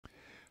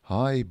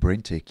Hi,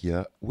 BrenTech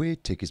here, where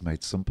tech is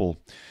made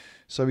simple.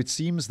 So it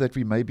seems that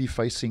we may be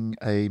facing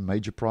a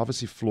major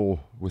privacy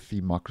flaw with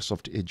the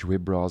Microsoft Edge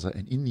web browser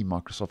and in the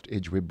Microsoft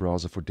Edge web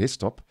browser for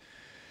desktop.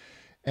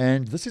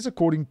 And this is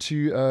according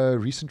to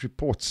recent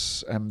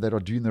reports that are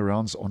doing the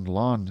rounds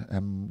online,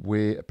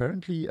 where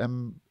apparently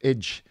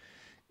Edge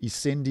is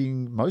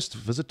sending most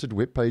visited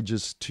web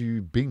pages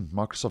to Bing,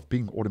 Microsoft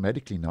Bing,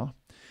 automatically now.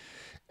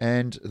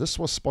 And this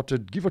was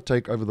spotted, give or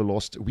take, over the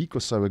last week or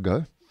so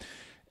ago.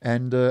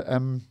 And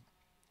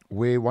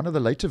where one of the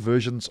later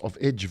versions of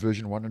Edge,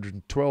 version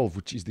 112,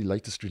 which is the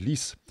latest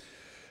release,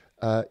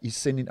 is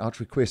sending out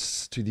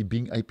requests to the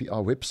Bing API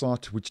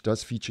website, which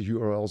does feature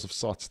URLs of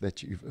sites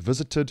that you've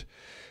visited,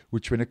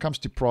 which when it comes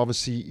to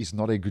privacy is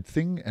not a good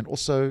thing. And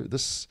also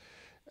this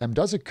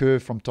does occur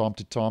from time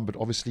to time, but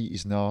obviously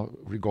is now,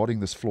 regarding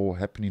this flaw,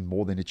 happening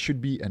more than it should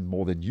be and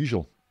more than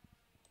usual.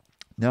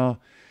 Now,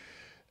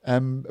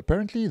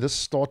 apparently this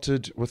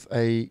started with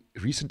a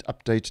recent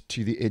update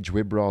to the Edge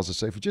web browser.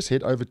 So if we just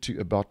head over to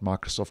About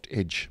Microsoft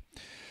Edge,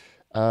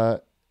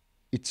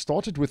 it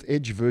started with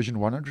Edge version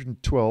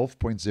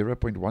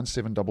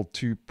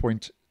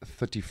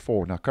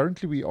 112.0.1722.34. Now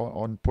currently we are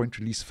on point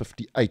release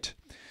 58.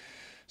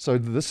 So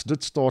this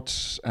did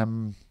start,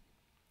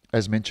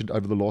 as mentioned,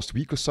 over the last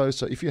week or so.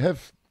 So if you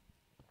have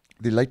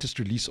the latest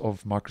release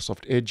of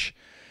Microsoft Edge,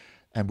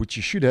 and which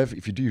you should have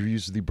if you do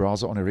use the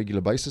browser on a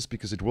regular basis,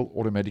 because it will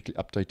automatically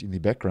update in the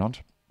background,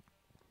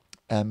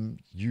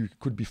 you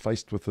could be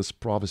faced with this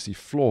privacy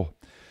flaw.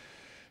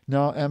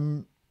 Now,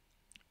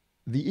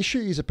 the issue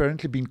is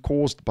apparently being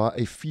caused by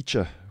a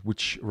feature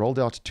which rolled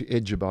out to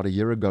Edge about a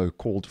year ago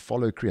called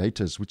Follow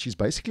Creators, which is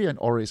basically an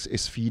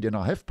RSS feed, and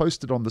I have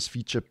posted on this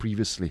feature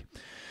previously.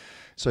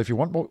 So if you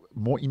want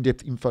more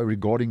in-depth info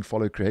regarding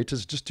Follow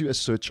Creators, just do a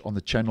search on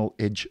the channel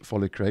Edge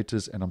Follow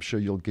Creators, and I'm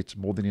sure you'll get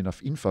more than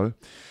enough info.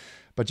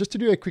 But just to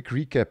do a quick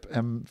recap,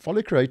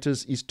 Follow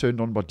Creators is turned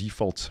on by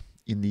default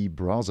in the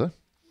browser.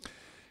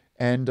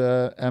 And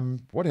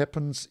what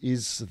happens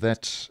is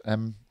that,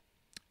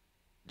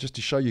 just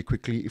to show you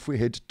quickly, if we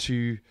head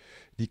to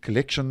the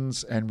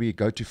collections and we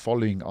go to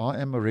following, I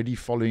am already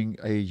following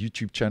a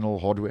YouTube channel,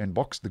 Hardware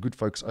Unboxed, the good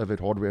folks over at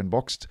Hardware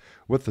Unboxed,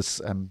 with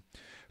this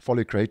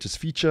Follow Creators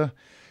feature.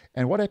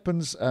 And what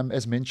happens,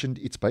 as mentioned,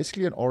 it's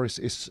basically an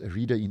RSS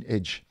reader in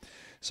Edge.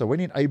 So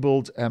when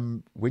enabled,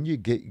 when you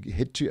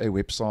head to a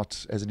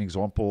website, as an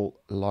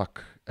example,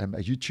 like a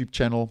YouTube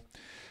channel,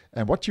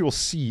 and what you will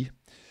see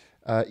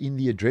in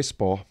the address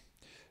bar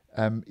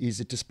is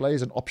it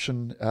displays an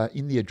option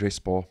in the address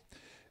bar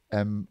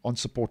on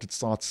supported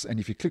sites. And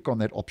if you click on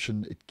that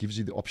option, it gives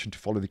you the option to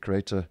follow the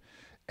creator.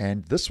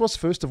 And this was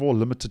first of all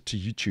limited to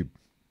YouTube.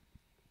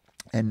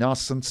 And now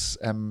since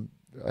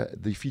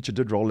the feature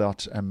did roll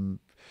out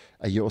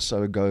a year or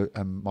so ago,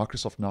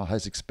 Microsoft now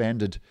has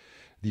expanded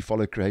the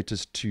Follow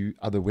Creators to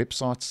other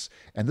websites.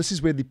 And this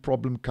is where the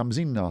problem comes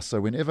in now.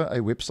 So whenever a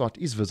website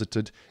is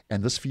visited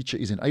and this feature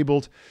is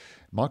enabled,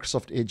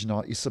 Microsoft Edge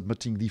now is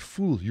submitting the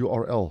full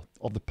URL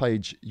of the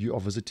page you are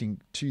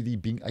visiting to the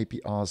Bing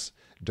API's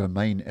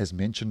domain, as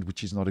mentioned,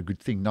 which is not a good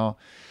thing. Now,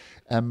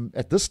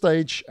 at this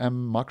stage,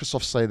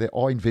 Microsoft say they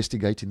are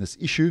investigating this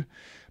issue.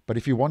 But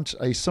if you want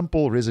a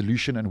simple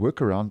resolution and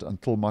workaround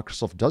until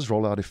Microsoft does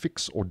roll out a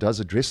fix or does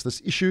address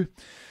this issue,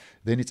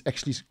 then it's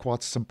actually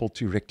quite simple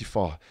to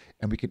rectify.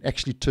 And we can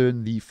actually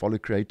turn the Follow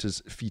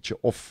Creators feature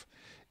off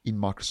in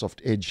Microsoft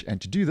Edge. And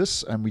to do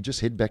this, we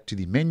just head back to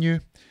the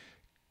menu.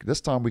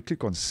 This time we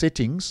click on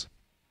Settings,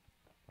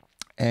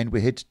 and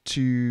we head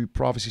to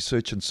Privacy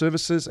Search and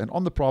Services. And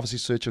on the Privacy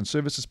Search and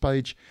Services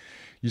page,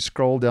 you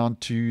scroll down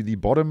to the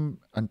bottom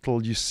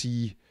until you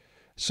see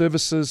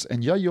Services.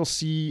 And here you'll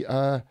see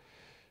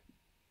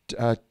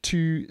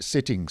two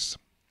settings.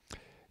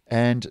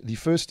 And the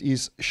first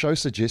is Show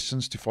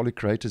Suggestions to Follow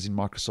Creators in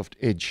Microsoft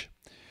Edge,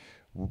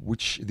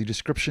 which the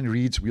description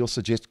reads, we'll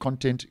suggest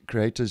content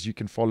creators you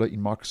can follow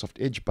in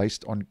Microsoft Edge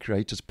based on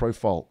creator's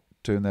profile.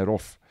 Turn that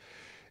off.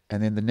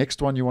 And then the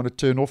next one you want to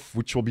turn off,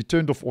 which will be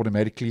turned off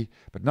automatically,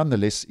 but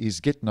nonetheless,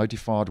 is get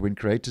notified when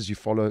creators you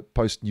follow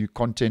post new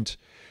content,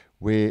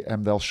 where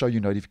they'll show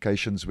you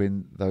notifications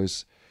when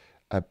those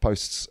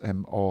posts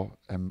are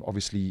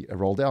obviously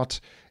rolled out.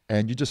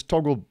 And you just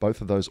toggle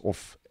both of those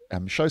off.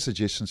 Show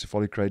suggestions to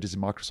follow creators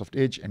in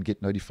Microsoft Edge and get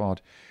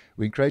notified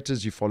when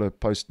creators you follow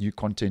post new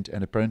content.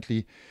 And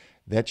apparently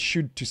that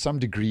should to some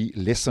degree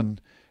lessen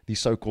the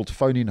so-called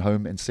phone in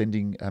home and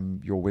sending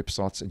your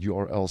websites and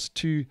URLs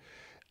to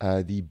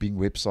the Bing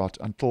website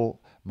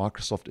until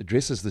Microsoft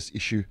addresses this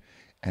issue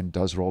and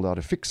does roll out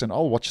a fix. And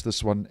I'll watch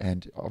this one,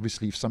 and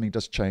obviously if something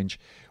does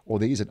change or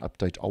there is an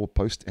update, I will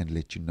post and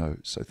let you know.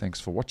 So thanks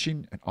for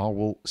watching, and I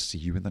will see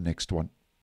you in the next one.